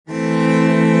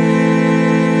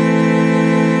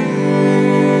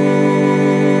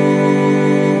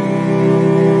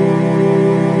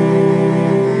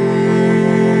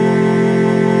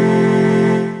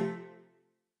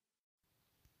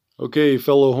Okay,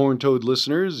 fellow Horn-Toed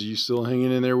listeners, you still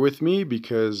hanging in there with me?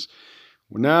 Because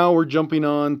now we're jumping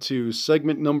on to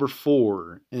segment number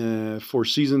 4 for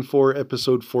season 4,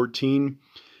 episode 14,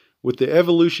 with the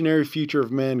evolutionary future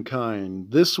of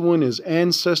mankind. This one is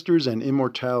ancestors and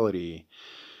immortality.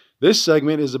 This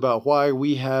segment is about why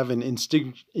we have an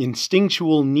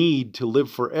instinctual need to live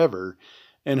forever,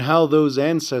 and how those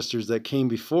ancestors that came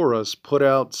before us put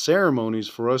out ceremonies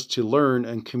for us to learn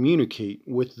and communicate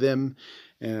with them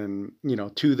and,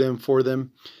 to them, for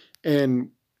them. And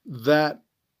that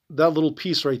little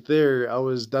piece right there,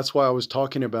 that's why I was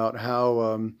talking about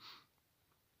how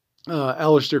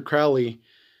Aleister Crowley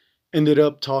ended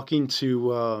up talking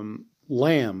to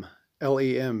Lam,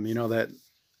 Lam, that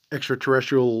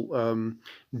extraterrestrial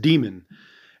demon.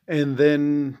 And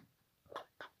then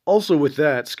also with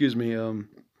that, excuse me,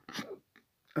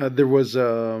 there was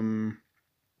I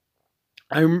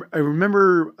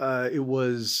remember it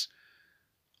was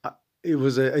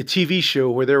a TV show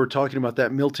where they were talking about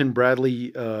that Milton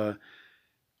Bradley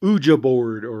Ouija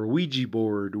board,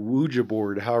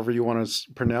 however you want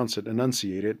to pronounce it,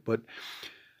 enunciate it. But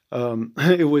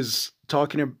it was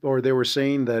or they were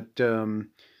saying that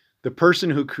the person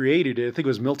who created it, I think it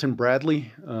was Milton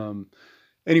Bradley.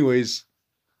 Anyways,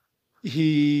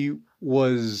 he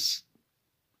was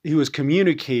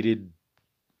communicated.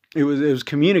 It was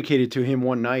communicated to him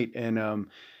one night, and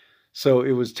so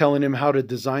it was telling him how to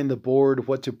design the board,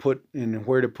 what to put and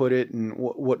where to put it, and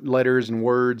what letters and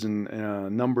words and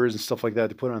numbers and stuff like that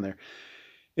to put on there.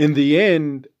 In the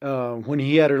end, when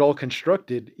he had it all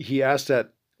constructed, he asked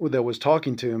that was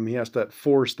talking to him. He asked that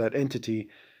force, that entity,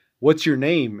 "What's your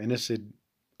name?" And it said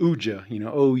Ouija,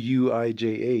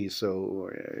 Ouija. So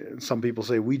some people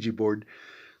say Ouija board.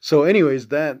 So, anyways,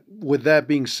 with that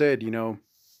being said,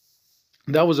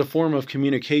 that was a form of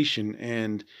communication,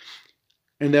 and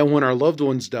then when our loved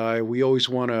ones die, we always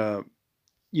want to,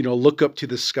 look up to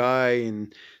the sky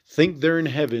and think they're in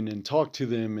heaven and talk to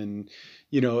them. And,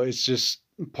 it's just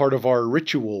part of our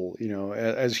ritual,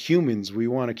 as humans, we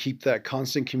want to keep that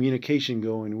constant communication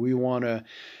going. We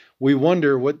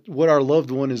wonder what our loved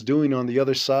one is doing on the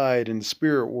other side in the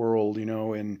spirit world,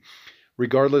 and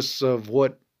regardless of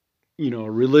what,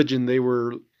 religion they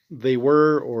were,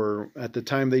 or at the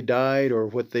time they died, or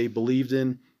what they believed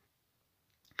in.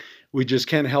 We just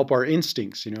can't help our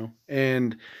instincts,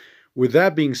 And with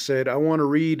that being said, I want to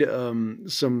read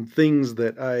some things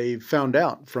that I found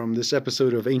out from this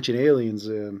episode of Ancient Aliens.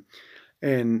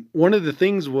 And one of the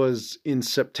things was on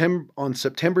September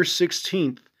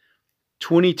 16th,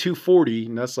 2240,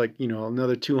 and that's like,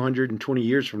 another 220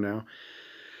 years from now.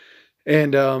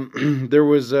 And there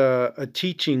was a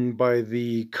teaching by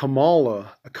the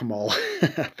Kamala,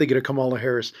 thinking of Kamala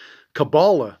Harris,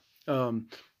 Kabbalah,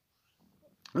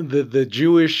 the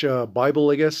Jewish Bible,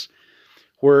 I guess,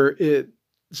 where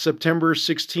September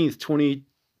 16th,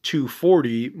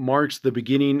 2240 marks the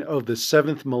beginning of the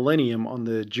 7th millennium on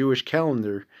the Jewish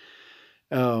calendar.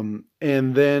 And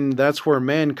then that's where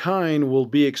mankind will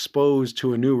be exposed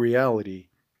to a new reality.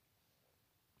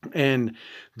 And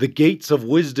the gates of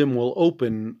wisdom will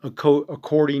open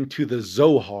according to the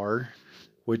Zohar,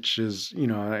 which is,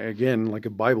 again, like a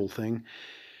Bible thing.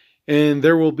 And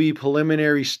there will be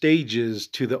preliminary stages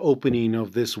to the opening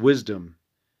of this wisdom.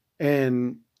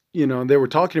 And, they were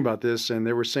talking about this, and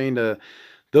they were saying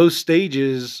those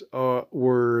stages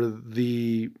were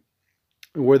the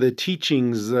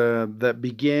teachings that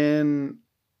began.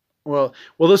 Well,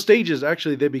 those stages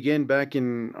actually, they began back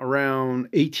in around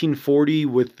 1840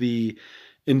 with the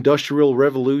Industrial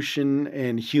Revolution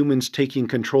and humans taking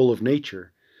control of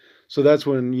nature. So that's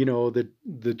when,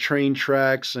 the train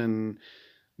tracks and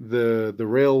the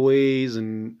railways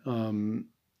and,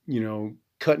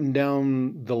 cutting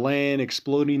down the land,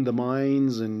 exploding the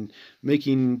mines and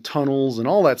making tunnels and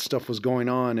all that stuff was going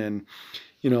on. And,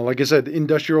 like I said, the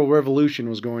Industrial Revolution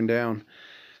was going down.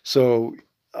 So,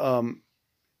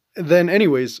 then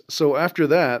anyways, so after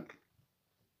that,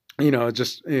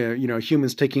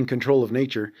 humans taking control of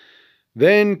nature.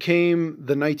 Then came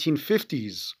the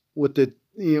 1950s with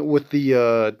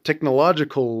the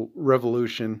technological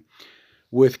revolution,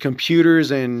 with computers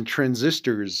and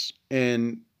transistors.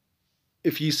 And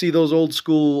if you see those old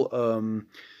school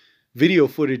video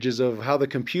footages of how the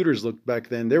computers looked back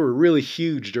then, they were really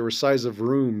huge. They were size of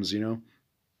rooms, And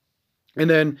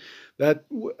then that,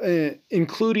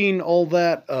 including all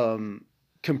that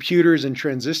computers and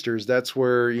transistors, that's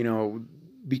where,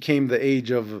 became the age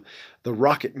of the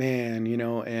Rocket Man,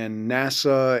 and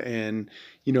NASA, and,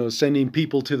 sending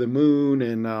people to the moon,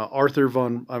 and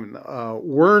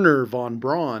Werner von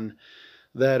Braun,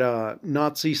 that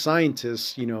Nazi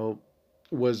scientist,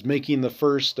 was making the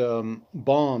first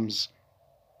bombs,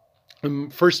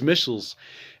 first missiles,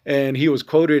 and he was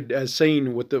quoted as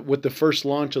saying, with the first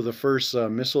launch of the first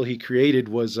missile he created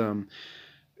was,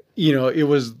 it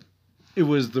was it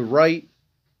was the right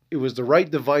it was the right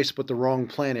device but the wrong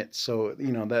planet. So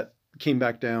that came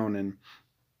back down, and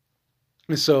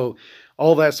so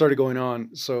all that started going on.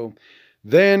 So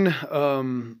then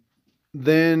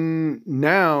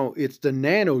now it's the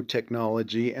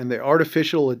nanotechnology and the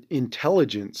artificial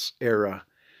intelligence era,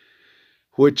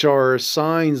 which are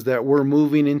signs that we're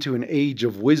moving into an age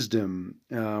of wisdom,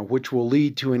 which will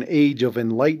lead to an age of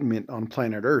enlightenment on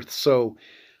planet Earth. So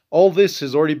all this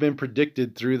has already been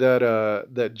predicted through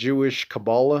that Jewish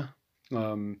Kabbalah,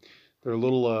 um, their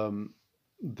little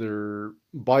their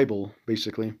Bible,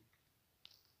 basically.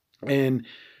 And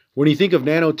when you think of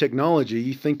nanotechnology,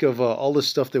 you think of all the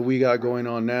stuff that we got going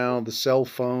on now, the cell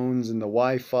phones and the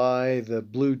Wi-Fi, the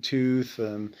Bluetooth,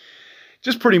 and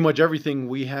just pretty much everything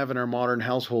we have in our modern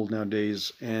household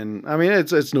nowadays. And I mean,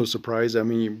 it's no surprise. I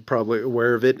mean, you're probably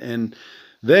aware of it. And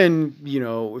then,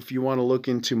 if you want to look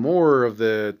into more of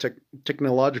the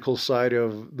technological side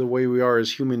of the way we are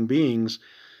as human beings,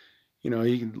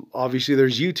 obviously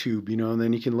there's YouTube, and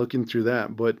then you can look in through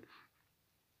that. But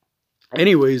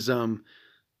anyways,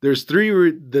 there's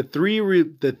the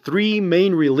three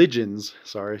main religions.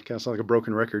 Sorry, kind of sound like a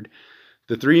broken record.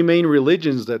 The three main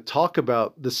religions that talk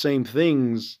about the same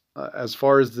things, as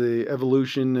far as the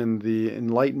evolution and the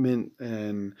enlightenment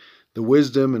and the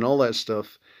wisdom and all that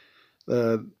stuff,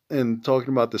 and talking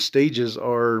about the stages,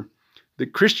 are the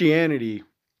Christianity,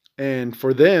 and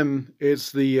for them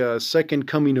it's the second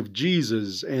coming of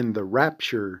Jesus and the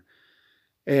rapture,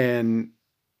 and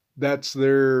that's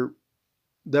their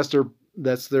that's their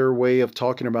that's their way of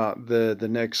talking about the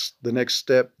next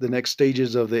step, the next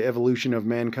stages of the evolution of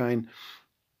mankind.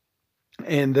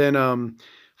 And then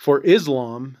for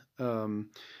Islam,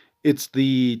 it's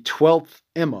the 12th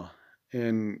Emma.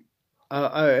 And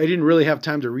I didn't really have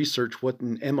time to research what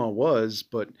an Emma was,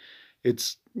 but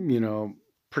it's,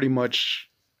 pretty much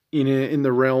in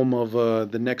the realm of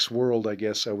the next world, I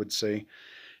guess I would say.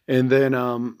 And then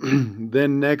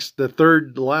then next,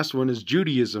 the last one is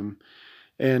Judaism.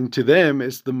 And to them,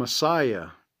 it's the Messiah,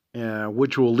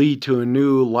 which will lead to a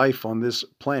new life on this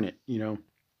planet.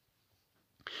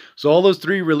 So all those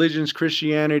three religions,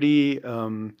 Christianity,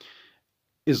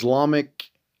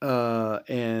 Islamic,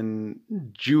 and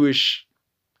Jewish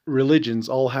religions,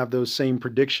 all have those same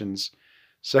predictions: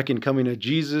 second coming of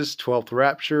Jesus, 12th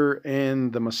rapture,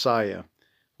 and the Messiah,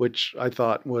 which I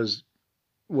thought was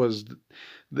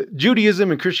the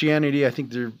Judaism and Christianity. I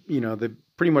think they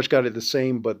pretty much got it the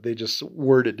same, but they just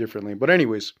word it differently. But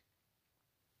anyways,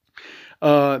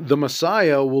 the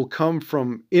Messiah will come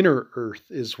from inner earth,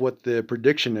 is what the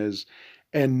prediction is,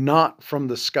 and not from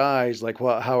the skies, like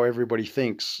how everybody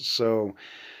thinks. So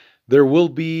there will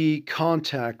be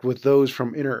contact with those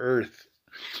from inner earth.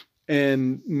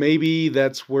 And maybe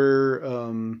that's where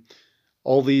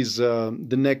all these,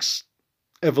 the next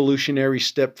evolutionary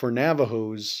step for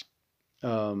Navajos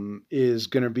is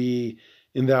going to be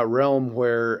in that realm,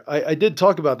 where I did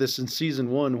talk about this in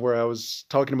season one, where I was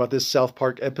talking about this South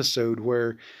Park episode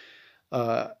where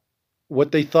uh,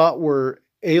 what they thought were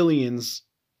aliens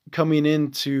coming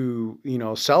into,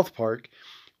 South Park,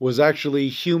 was actually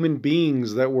human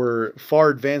beings that were far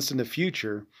advanced in the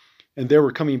future, and they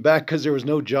were coming back because there was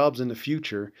no jobs in the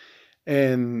future.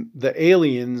 And the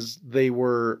aliens, they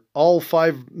were all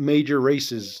five major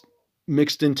races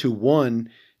mixed into one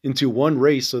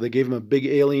race. So they gave them a big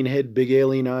alien head, big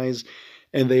alien eyes,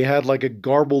 and they had like a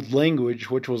garbled language,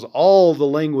 which was all the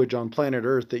language on planet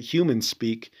Earth that humans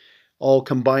speak, all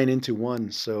combined into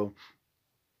one. So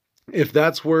if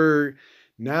that's where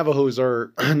Navajos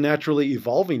are naturally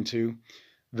evolving to,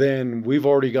 then we've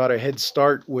already got a head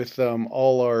start with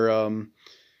all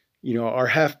our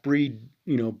half breed,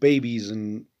 babies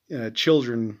and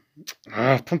children.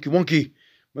 Punky Wunky,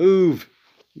 move!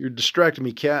 You're distracting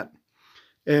me, cat.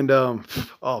 And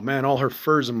oh man, all her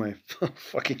furs in my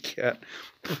fucking cat.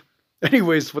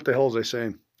 Anyways, what the hell was I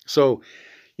saying? So,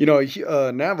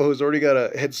 Navajo's already got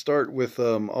a head start with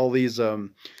all these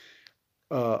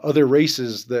other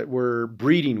races that we're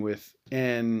breeding with.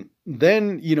 And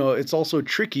then, it's also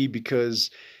tricky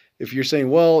because if you're saying,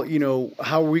 well,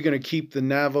 how are we going to keep the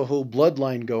Navajo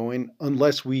bloodline going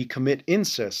unless we commit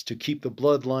incest to keep the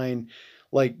bloodline,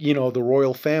 like, the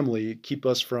royal family, keep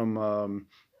us from,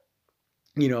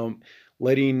 you know,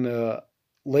 letting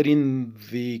letting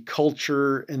the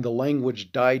culture and the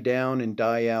language die down and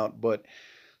die out. But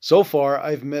so far,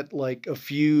 I've met like a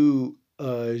few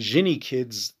Ginny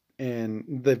kids,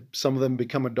 and some of them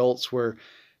become adults, where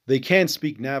they can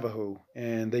speak Navajo,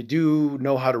 and they do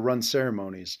know how to run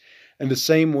ceremonies. And the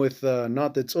same with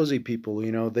not the Tzozi people,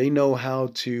 they know how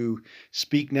to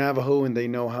speak Navajo and they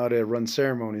know how to run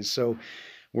ceremonies. So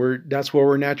that's where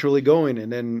we're naturally going.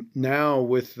 And then now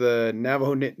with the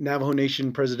Navajo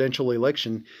Nation presidential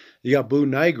election, you got Boo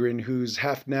Nygren, who's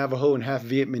half Navajo and half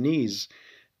Vietnamese,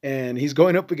 and he's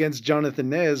going up against Jonathan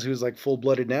Nez, who's like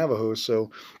full-blooded Navajo. So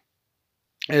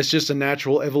it's just a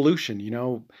natural evolution.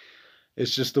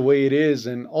 It's just the way it is.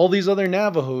 And all these other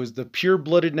Navajos, the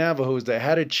pure-blooded Navajos that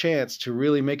had a chance to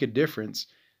really make a difference,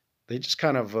 they just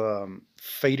kind of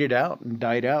faded out and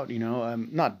died out.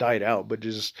 Not died out, but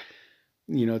just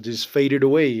faded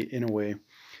away in a way.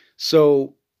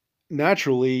 So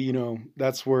naturally,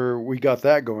 that's where we got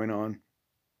that going on.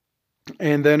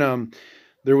 And then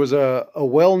there was a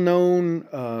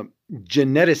well-known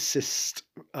geneticist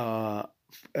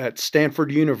at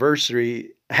Stanford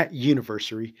University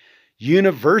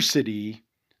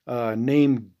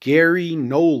named Gary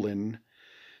Nolan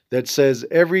that says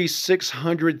every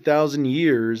 600,000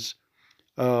 years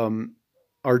our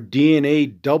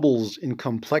DNA doubles in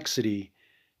complexity.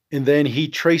 And then he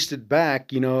traced it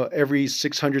back, every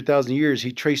 600,000 years,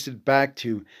 he traced it back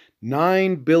to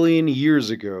 9 billion years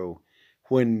ago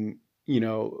when,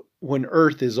 when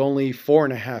Earth is only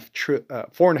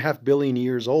 4.5 billion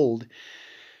years old,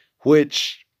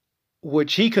 which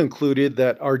he concluded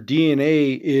that our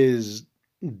DNA is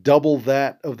double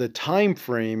that of the time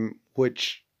frame,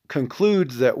 which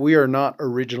concludes that we are not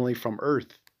originally from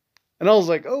Earth. And I was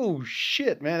like, oh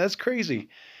shit, man, that's crazy.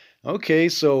 Okay,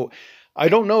 so I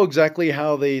don't know exactly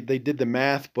how they did the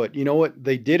math, but you know what?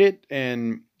 They did it,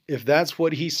 and if that's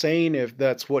what he's saying, if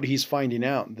that's what he's finding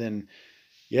out, then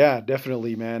yeah,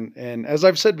 definitely, man. And as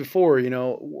I've said before,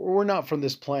 we're not from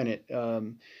this planet.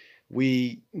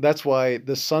 That's why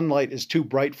the sunlight is too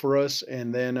bright for us.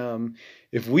 And then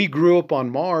if we grew up on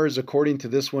Mars, according to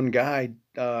this one guy,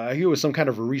 he was some kind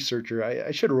of a researcher.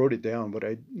 I should have wrote it down, but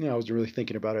I wasn't really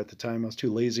thinking about it at the time. I was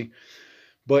too lazy.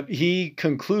 But he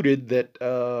concluded that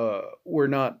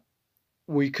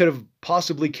we could have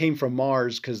possibly came from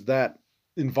Mars because that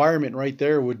environment right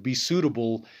there would be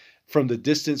suitable from the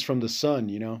distance from the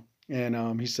sun.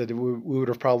 And he said we would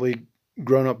have probably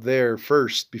grown up there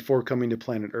first before coming to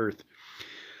planet Earth.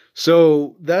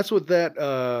 So that's what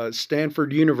that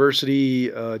Stanford University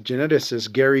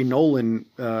geneticist Gary Nolan,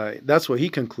 that's what he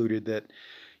concluded, that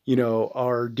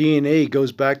our DNA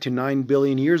goes back to 9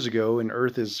 billion years ago and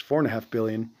Earth is 4.5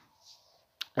 billion.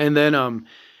 And then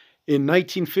in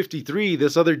 1953,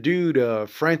 this other dude,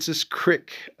 Francis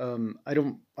Crick, I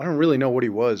don't really know what he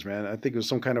was, man. I think it was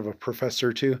some kind of a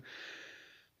professor too.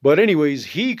 But anyways,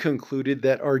 he concluded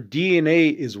that our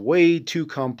DNA is way too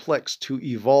complex to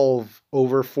evolve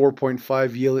over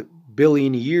 4.5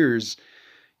 billion years,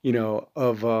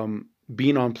 of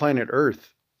being on planet Earth.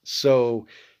 So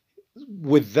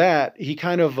with that, he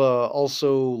kind of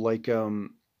also like the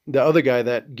other guy,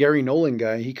 that Gary Nolan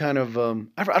guy, he kind of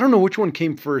I don't know which one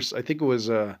came first. I think it was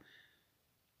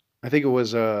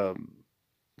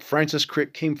Francis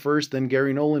Crick came first, then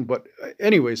Gary Nolan. But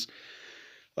anyways,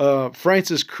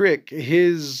 Francis Crick,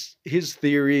 his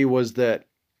theory was that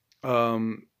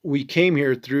we came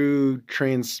here through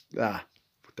what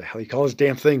the hell you call this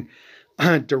damn thing?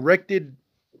 Directed.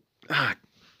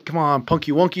 Come on,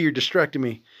 Punky Wonky, you're distracting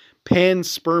me.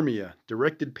 Panspermia,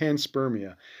 directed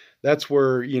panspermia. That's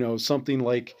where something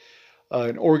like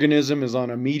an organism is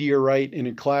on a meteorite and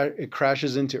it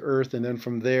crashes into Earth, and then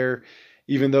from there,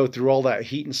 even though through all that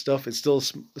heat and stuff, it's still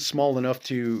small enough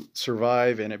to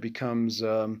survive, and it becomes,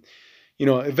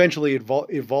 eventually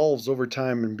evolves over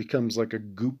time and becomes like a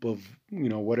goop of,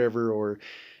 whatever, or,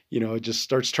 it just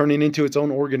starts turning into its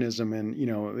own organism and,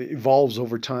 it evolves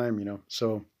over time.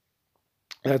 So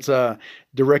that's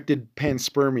directed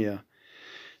panspermia.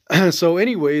 So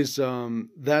anyways,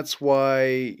 that's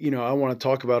why, I want to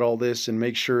talk about all this and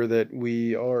make sure that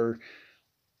we are,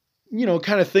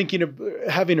 kind of thinking of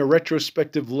having a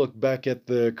retrospective look back at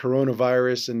the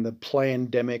coronavirus and the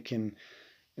pandemic. And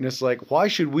it's like, why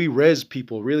should we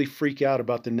people really freak out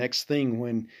about the next thing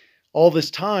when all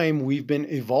this time we've been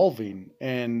evolving,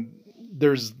 and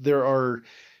there are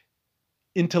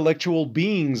intellectual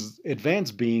beings,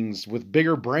 advanced beings with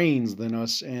bigger brains than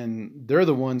us, and they're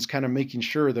the ones kind of making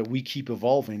sure that we keep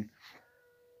evolving.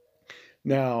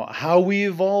 Now, how we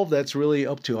evolve, that's really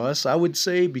up to us, I would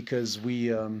say, because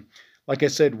we, like I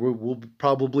said, we'll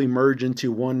probably merge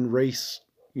into one race,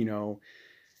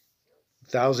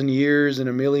 1,000 years and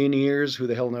 1,000,000 years, who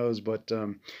the hell knows? But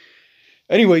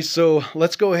anyway, so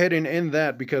let's go ahead and end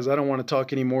that because I don't want to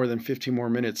talk any more than 15 more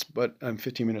minutes, but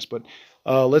 15 minutes. But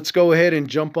let's go ahead and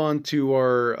jump on to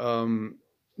our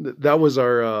that was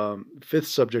our fifth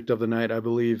subject of the night, I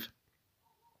believe.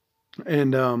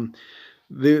 And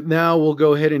now we'll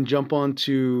go ahead and jump on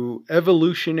to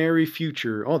evolutionary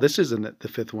future. Oh, this isn't the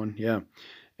fifth one. Yeah.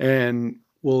 And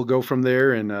we'll go from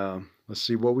there and let's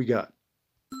see what we got.